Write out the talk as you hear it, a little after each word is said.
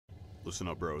Listen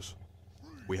up, bros.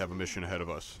 We have a mission ahead of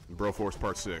us. In Broforce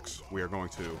Part 6, we are going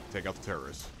to take out the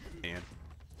terrorists and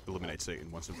eliminate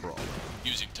Satan once and for all.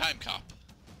 Using Time Cop.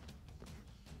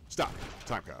 Stop.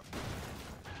 Time Cop.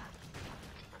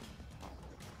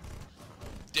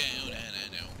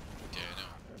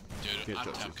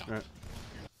 I'm Time Cop.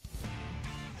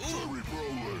 Ooh.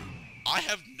 I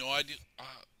have no idea.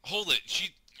 Hold it.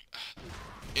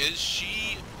 Is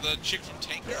she the chick from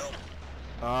Tank Girl?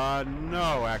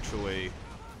 No, actually.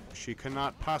 She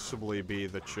cannot possibly be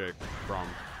the chick from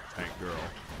Tank Girl.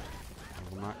 I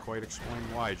will not quite explain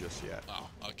why just yet. Oh,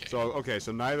 okay.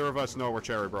 So neither of us know where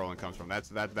Cherry Brolin comes from.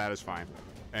 That is fine.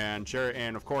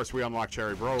 And of course we unlock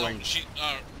Cherry Brolin.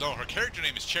 No, her character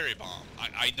name is Cherry Bomb.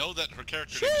 I know that her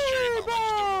character name is Cherry Bomb. I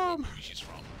just don't know what movie she's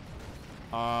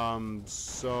from.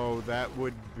 So that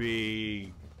would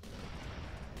be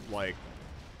like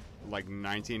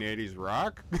 1980s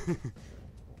rock?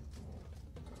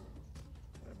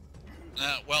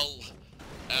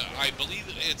 I believe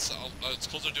it's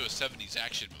closer to a 70s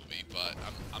action movie, but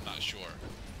I'm not sure.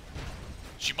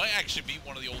 She might actually be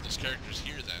one of the oldest characters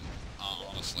here then,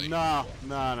 honestly. No,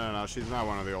 she's not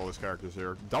one of the oldest characters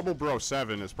here. Double Bro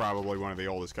 7 is probably one of the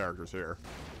oldest characters here.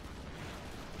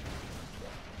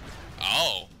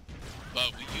 Oh,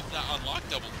 but you've not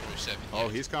unlocked Double Bro 7 yet. Oh,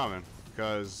 he's coming.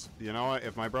 Because, you know what,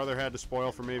 if my brother had to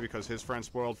spoil for me because his friend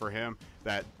spoiled for him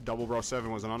that Double Bro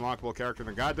 7 was an unlockable character,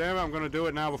 then goddamn it, I'm going to do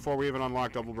it now before we even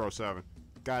unlock Double Bro 7.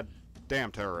 God damn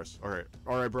terrorists. Alright,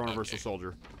 Bro Universal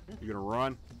Soldier. You going to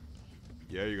run?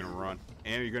 Yeah, you're going to run.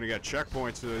 And you're going to get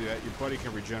checkpoints so that your buddy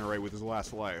can regenerate with his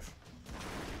last life.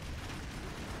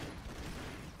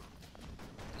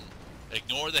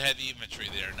 Ignore the heavy infantry.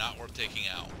 They are not worth taking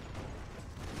out.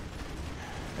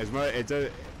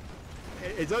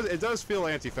 It does feel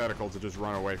antithetical to just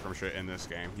run away from shit in this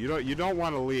game. You don't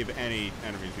want to leave any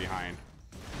enemies behind.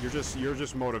 You're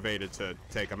just motivated to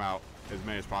take them out as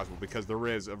many as possible because there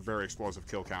is a very explosive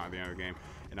kill count at the end of the game.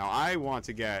 And now I want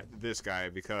to get this guy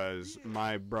because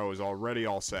my bro is already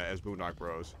all set as Boondock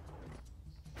Bros.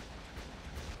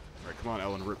 Alright, come on,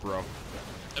 Ellen, rip bro.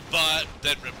 But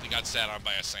then Ripley got sat on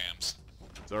by a Sam's.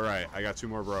 It's alright, I got 2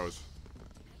 more bros.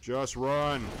 Just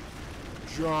run.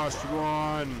 Just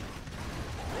run.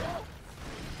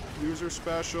 Use your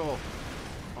special.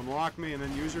 Unlock me and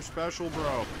then use your special,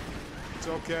 bro. It's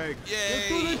okay. Yay! Get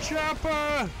to the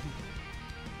chopper!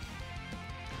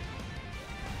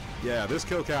 Yeah, this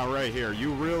kill count right here.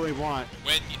 You really want...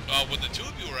 When the two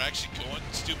of you are actually going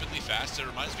stupidly fast, it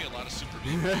reminds me a lot of Super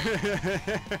Meat.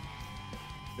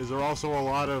 Is there also a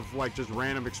lot of, like, just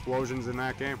random explosions in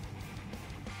that game?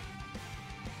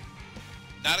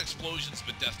 Not explosions,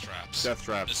 but death traps. Death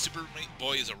traps. The Super Meat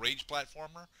Boy is a rage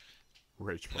platformer.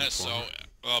 Rage platformer.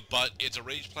 But it's a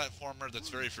rage platformer that's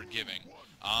very forgiving.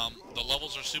 The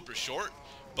levels are super short,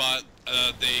 but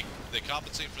they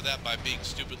compensate for that by being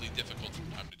stupidly difficult from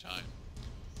time to time.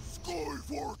 Sky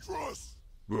Fortress!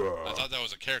 I thought that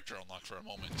was a character unlock for a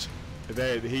moment.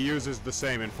 He uses the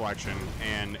same inflection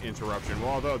and interruption.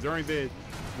 Well, although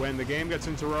when the game gets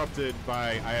interrupted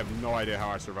by, I have no idea how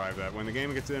I survived that. When the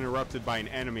game gets interrupted by an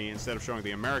enemy, instead of showing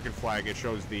the American flag, it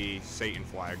shows the Satan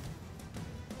flag.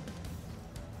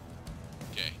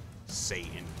 Okay.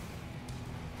 Satan.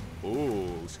 Ooh,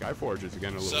 Skyforge is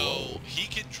getting a little low. So he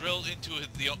can drill into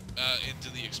the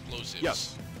explosives.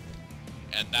 Yes.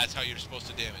 And that's how you're supposed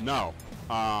to damage him. No.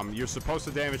 You're supposed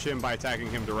to damage him by attacking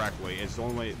him directly. It's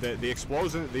only the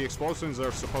explosions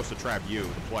are supposed to trap you,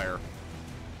 the player.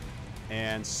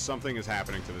 And something is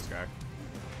happening to this guy.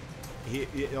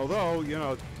 Although, you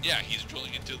know... Yeah, he's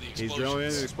drilling into the explosions. He's drilling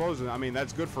into the explosions. I mean,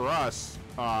 that's good for us.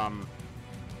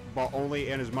 But only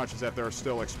in as much as that there are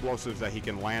still explosives that he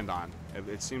can land on.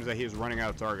 It seems that he is running out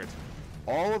of targets.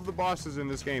 All of the bosses in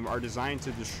this game are designed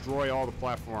to destroy all the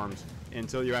platforms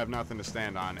until you have nothing to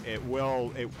stand on.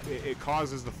 It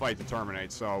causes the fight to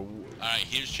terminate, so... Alright,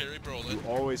 here's Cherry Brolin. You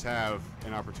always have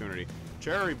an opportunity.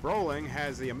 Cherry Brolin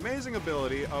has the amazing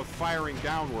ability of firing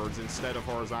downwards instead of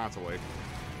horizontally. It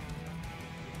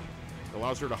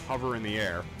allows her to hover in the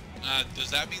air.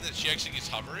 Does that mean that she actually gets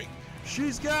hovering?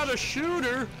 She's got a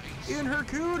shooter in her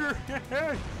cooter!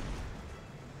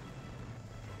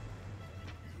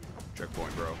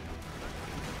 Checkpoint, bro.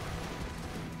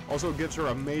 Also gives her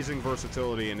amazing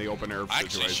versatility in the open air situation.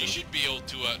 Actually, she should be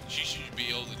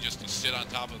able to just sit on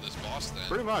top of this boss then.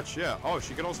 Pretty much, yeah. Oh,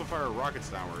 she can also fire rockets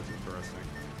downwards. Interesting.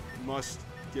 Must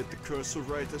get the cursor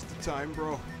right. That's the time,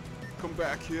 bro. Come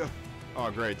back here. Oh,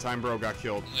 great. Time Bro got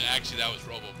killed. Actually, that was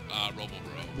Robo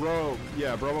Bro.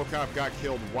 Yeah, RoboCop got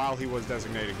killed while he was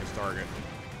designating his target.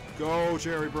 Go,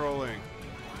 Cherry Brolin.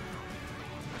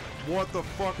 What the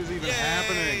fuck is even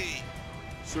happening?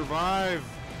 Survive!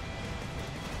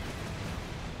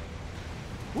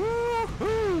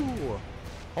 Woohoo!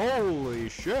 Holy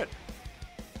shit!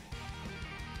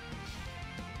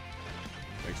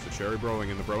 Thanks to Cherry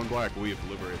Broing and the Bro and Black, we have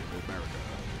liberated America.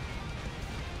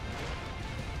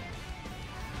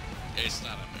 It's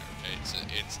not America.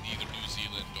 It's neither New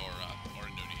Zealand or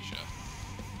Indonesia.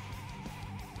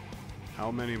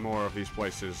 How many more of these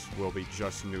places will be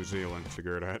just New Zealand,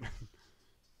 Sigurdat?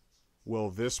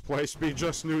 Will this place be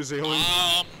just New Zealand?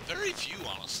 Very few,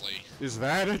 honestly. Is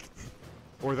that it?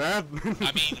 Or that?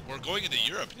 I mean, we're going into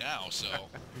Europe now, so.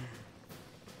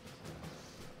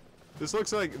 This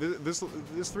looks like this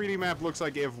 3D map looks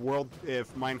like if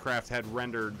Minecraft had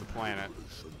rendered the planet.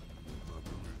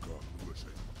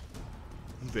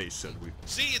 They said we.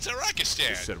 See, it's Iraqistan.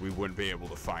 They said we wouldn't be able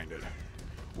to find it.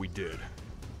 We did.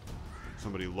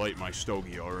 Somebody light my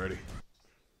stogie already.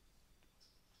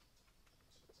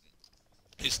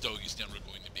 His stogie's never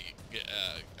going to be,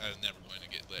 never going to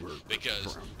get lit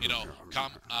because you know,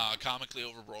 comically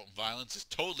overwrought violence is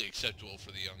totally acceptable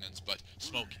for the youngins, but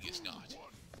smoking is not.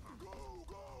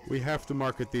 We have to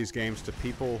market these games to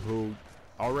people who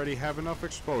already have enough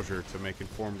exposure to make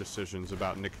informed decisions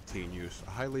about nicotine use,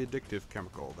 a highly addictive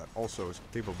chemical that also is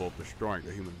capable of destroying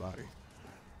the human body.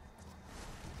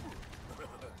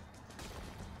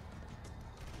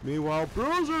 Meanwhile,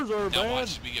 bruisers are bad. Now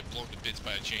watch me get blown to bits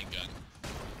by a chain gun.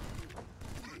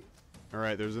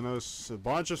 Alright, there's a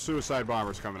bunch of suicide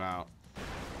bombers coming out.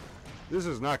 This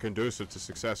is not conducive to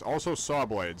success. Also, saw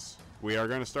blades. We are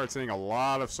going to start seeing a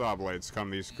lot of saw blades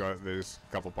come these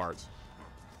couple parts.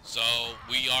 So,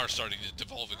 we are starting to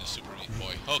devolve into Super Meat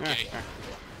Boy. Okay.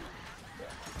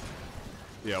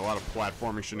 Yeah, a lot of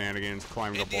platforming shenanigans,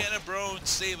 climbing up. Indiana Bro,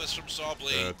 save us from saw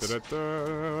blades.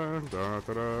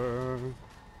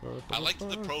 I like that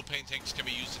the propane tanks can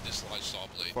be used to dislodge saw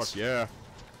blades. Fuck yeah.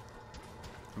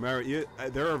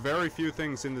 There are very few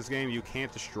things in this game you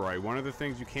can't destroy. One of the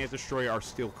things you can't destroy are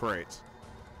steel crates.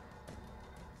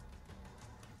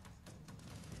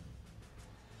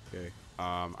 Okay,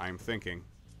 I'm thinking.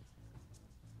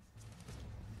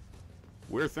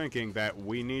 We're thinking that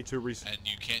we need to And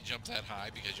you can't jump that high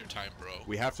because you're time bro.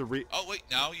 We have to Oh wait,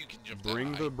 now you can jump that high.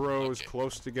 Bring the bros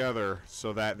close together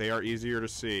so that they are easier to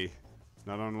see.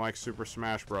 Not unlike Super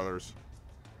Smash Brothers.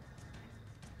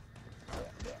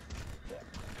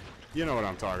 You know what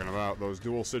I'm talking about, those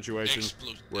duel situations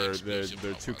where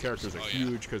the two characters are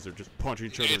huge because they're just punching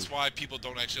each other. It's why people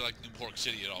don't actually like New Pork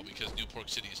City at all, because New Pork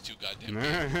City is too goddamn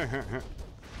big.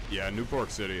 Yeah, New Pork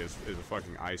City is a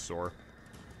fucking eyesore.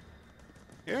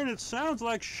 And it sounds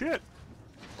like shit!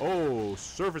 Oh,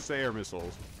 surface-to-air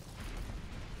missiles.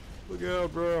 Look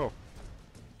out, bro.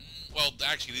 Well,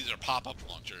 actually, these are pop-up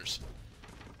launchers.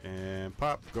 And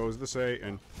pop goes the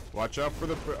Satan. Watch out for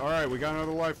the... Alright, we got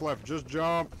another life left. Just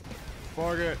jump.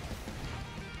 Fuck it.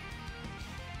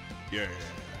 Yeah.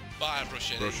 Bye,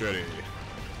 Brochetti. Brochetti.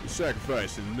 You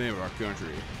sacrifice in the name of our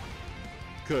country.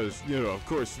 Because, you know, of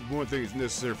course, one thing that's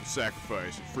necessary for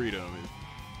sacrifice and freedom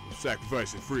is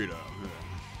sacrifice and freedom.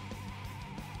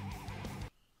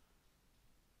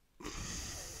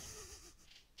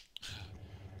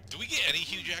 Do we get any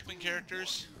Hugh Jackman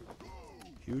characters?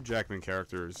 Hugh Jackman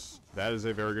characters. That is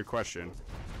a very good question.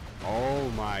 Oh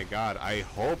my god, I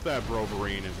hope that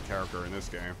Broverine is a character in this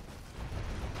game.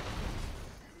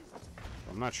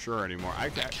 I'm not sure anymore. I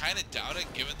kind of doubt it,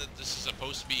 given that this is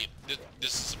supposed to be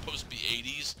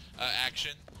 80s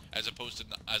action as opposed to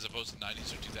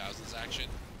 90s or 2000s action.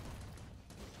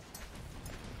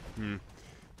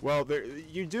 Well,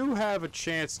 you do have a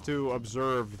chance to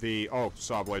observe the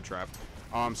saw blade trap.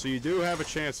 So you do have a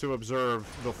chance to observe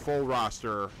the full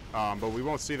roster, but we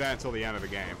won't see that until the end of the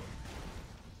game.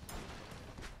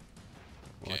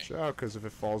 Okay. Watch out, because if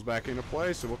it falls back into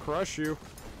place, it will crush you.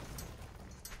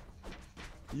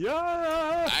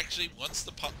 Yeah. Actually, once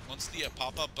the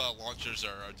pop-up launchers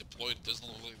are deployed, it doesn't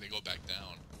look like they go back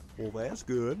down. Well, that's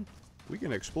good. We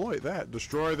can exploit that.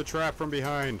 Destroy the trap from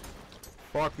behind.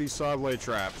 Fuck these saw blade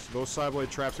traps. Those saw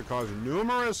blade traps have caused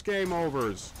numerous game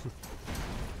overs.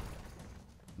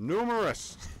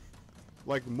 Numerous.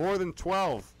 Like more than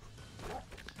 12.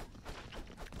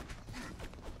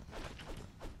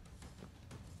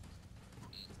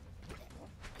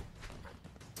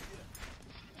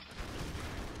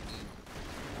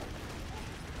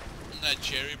 That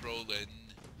cherry rolling.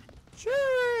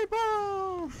 Cherry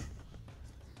bomb!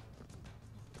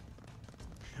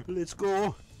 Let's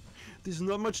go. There's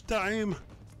not much time.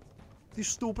 These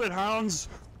stupid hounds.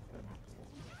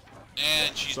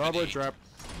 And she's saw blade trap.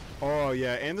 Oh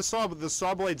yeah, and the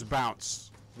saw blades bounce.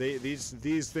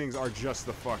 These things are just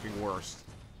the fucking worst.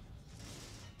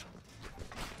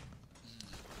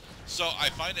 So I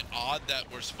find it odd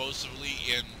that we're supposedly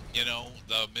in, you know,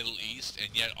 the Middle East,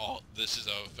 and yet this is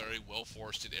a very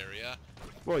well-forested area.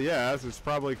 Well, yeah, it's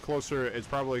probably closer. It's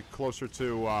probably closer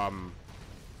to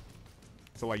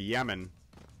like Yemen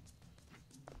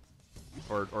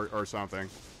or something.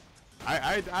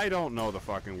 I don't know the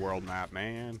fucking world map,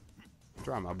 man. I'm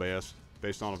trying my best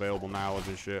based on available knowledge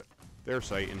and shit. There's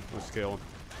Satan. Let's kill him.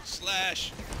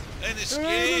 Slash and escape.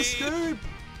 And escape.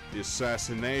 The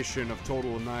assassination of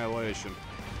total annihilation.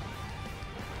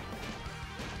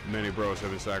 Many bros have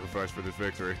been sacrificed for this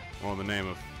victory, all in the name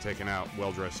of taking out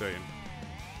well-dressed Satan,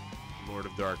 Lord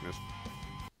of Darkness.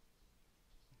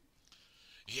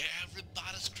 Yeah,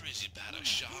 everybody's crazy about a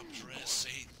sharp-dressed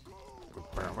Satan.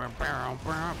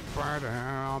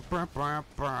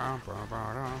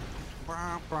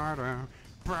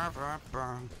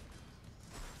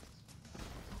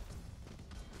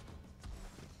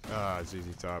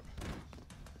 ZZ Top.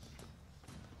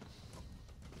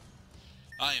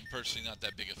 I am personally not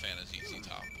that big a fan of ZZ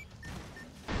Top.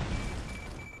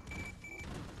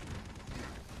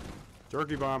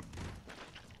 Turkey bomb.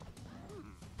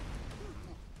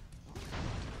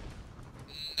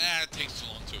 It takes too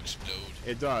long to explode.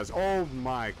 It does. Oh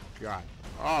my god.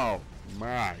 Oh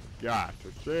my god.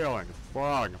 The ceiling is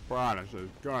falling apart. This is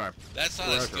gonna. That's not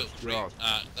a steel crate.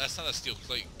 That's not a steel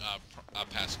plate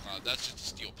pass cloud. That's just a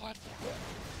steel platform.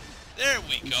 There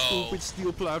we go. Stupid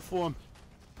steel platform.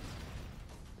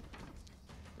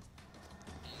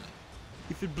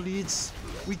 If it bleeds,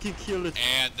 we can kill it.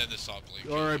 And then the saw blade.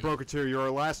 Alright, Broketeer, you're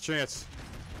our last chance.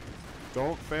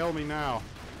 Don't fail me now.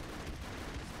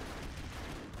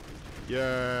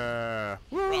 Yeah.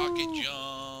 Woo! Rocket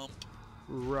jump.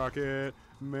 Rocket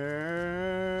Man.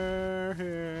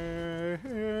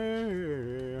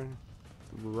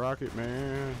 Rocket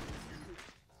Man.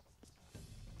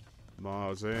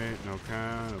 Mars ain't no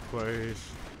kind of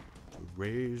place to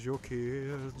raise your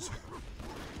kids.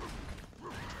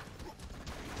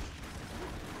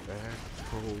 That's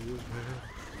cold as hell.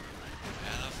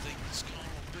 And I think it's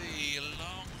gonna be a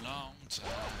long, long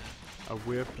time. I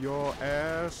whip your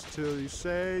ass till you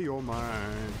say you're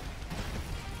mine.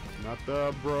 Not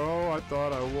the bro I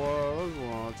thought I was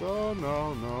once. Oh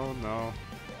no, no, no.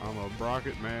 I'm a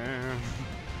Rocket Man.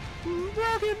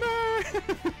 Rocket Man!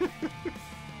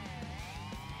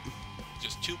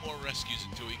 Just 2 more rescues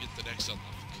until we get the next unlock.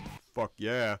 Fuck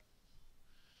yeah.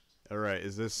 Alright,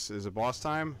 is it boss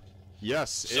time?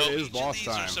 Yes, so it is boss these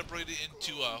time. are separated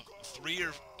into 3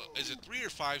 or is it 3 or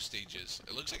 5 stages?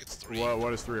 It looks like it's 3.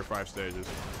 What is 3 or 5 stages?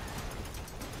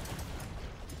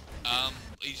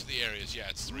 Each of the areas, yeah,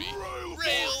 it's 3. Rail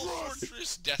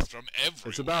Fortress, death from everywhere.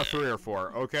 It's about 3 or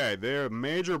 4. Okay, they're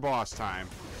major boss time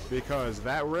because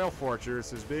that rail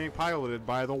fortress is being piloted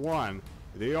by the one,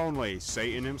 the only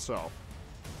Satan himself.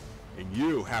 And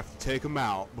you have to take him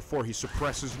out before he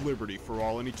suppresses liberty for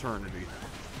all in eternity.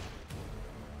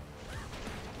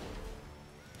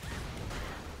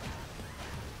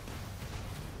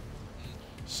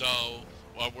 So,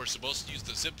 we're supposed to use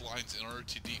the zip lines in order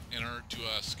to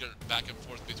skirt back and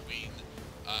forth between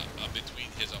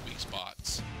his weak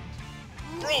spots.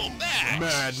 Bro, Max!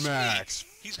 Mad Max!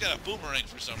 He's got a boomerang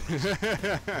for some reason.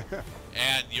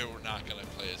 And you're not gonna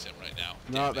play as him right now.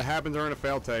 No, that happened during a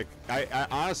failed take. I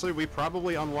honestly, we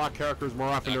probably unlock characters more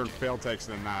often during failed takes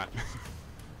than not.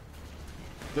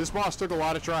 This boss took a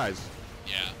lot of tries.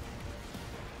 Yeah.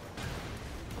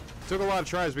 Took a lot of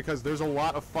tries because there's a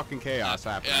lot of fucking chaos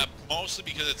happening. Yeah, mostly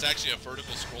because it's actually a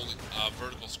vertical scrolling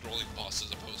boss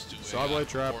as opposed to Sawblade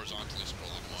trap. Horizontally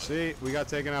scrolling one. See, we got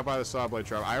taken out by the Sawblade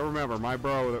trap. I remember my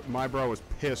bro was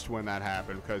pissed when that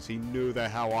happened because he knew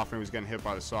that how often he was getting hit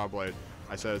by the Sawblade.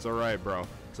 I said, it's alright, bro,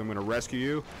 because I'm going to rescue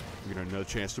you. You're going to have another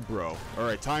chance to bro.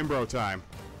 Alright, time bro time.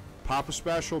 Pop a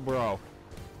special, bro.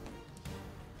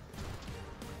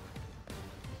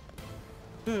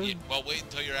 Yeah, well, wait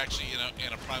until you're actually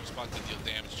in a prime spot to deal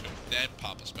damage to him, then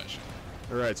pop a special.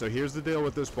 Alright, so here's the deal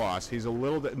with this boss. He's a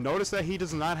little bit... Notice that he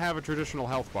does not have a traditional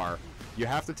health bar. You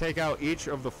have to take out each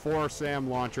of the 4 SAM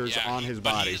launchers on his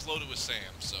body. But he is loaded with SAM,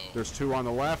 so... There's 2 on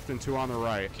the left and 2 on the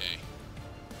right. Okay.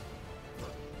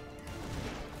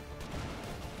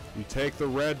 You take the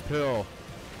red pill.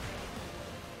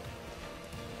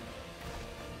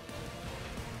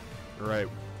 Alright,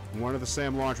 one of the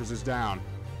SAM launchers is down.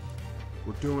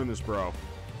 We're doing this, bro.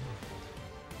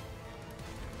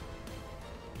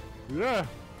 Yeah.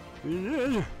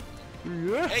 Yeah.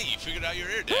 Yeah. Hey, you figured out your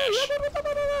air dash.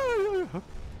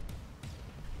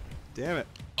 Damn it.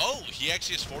 Oh, he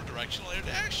actually has 4 directional air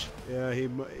dash? Yeah,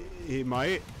 he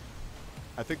might.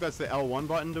 I think that's the L1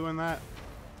 button doing that.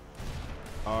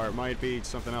 Or it might be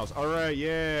something else. Alright,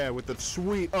 yeah, with the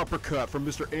sweet uppercut from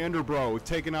Mr. Anderbro. We've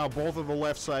taken out both of the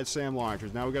left side SAM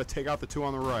launchers. Now we gotta take out the two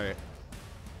on the right.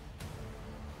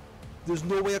 There's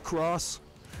no way across.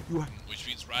 Which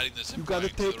means riding the zip You gotta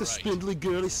line take to the right. spindly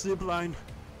girly zip line.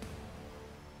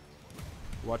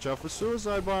 Watch out for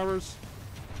suicide bombers.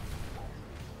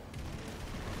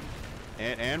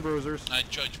 And bruisers. Not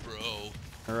Judge Bro.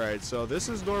 Alright, so this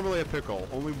is normally a pickle.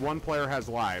 Only one player has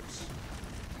lives.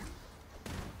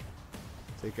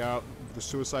 Take out the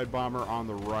suicide bomber on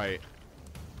the right.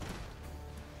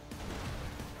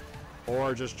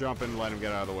 Or just jump in and let him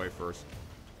get out of the way first.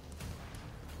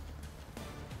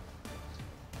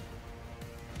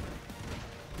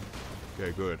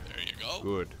 Okay, good. There you go.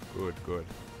 Good, good, good.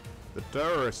 The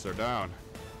terrorists are down.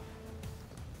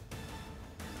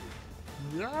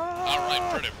 Yeah.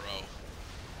 Alright, pretty bro.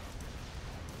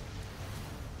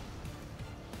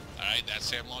 Alright, that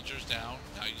SAM launcher's down.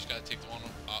 Now you just gotta take the one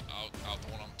out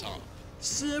the one on top.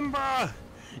 Simba!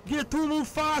 Get to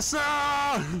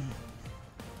Mufasa!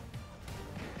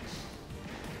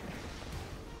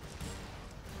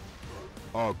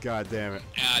 Oh, god damn it.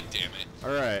 Ah, damn it.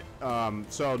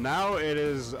 Alright, so now it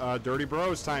is Dirty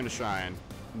Bro's time to shine.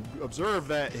 Observe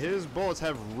that his bullets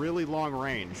have really long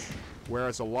range,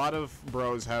 whereas a lot of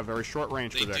bros have very short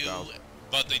range projectiles. They do,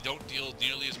 but they don't deal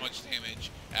nearly as much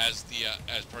damage as the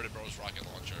as Pretty Bro's rocket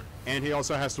launcher. And he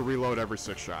also has to reload every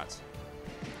 6 shots.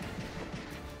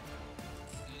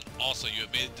 Also, you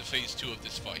have made it to phase 2 of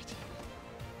this fight.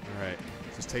 Alright,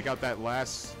 just take out that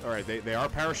last... Alright, they are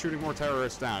parachuting more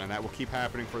terrorists down, and that will keep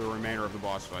happening for the remainder of the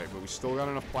boss fight. But we still got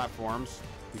enough platforms,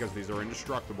 because these are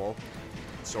indestructible,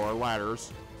 so are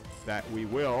ladders, that we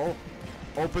will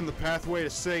open the pathway to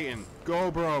Satan.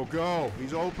 Go, bro, go!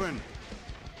 He's open!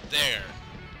 There.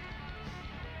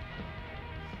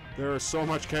 There is so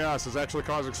much chaos, it's actually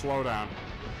causing slowdown.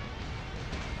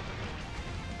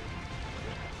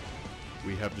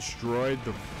 We have destroyed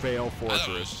the Fail I thought it was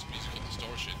Fortress. just musical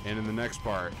distortion. And in the next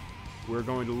part, we're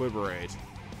going to liberate.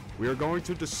 We are going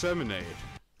to disseminate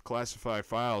classified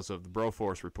files of the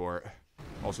Broforce report,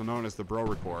 also known as the Bro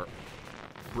Report.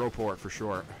 Broport for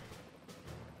short.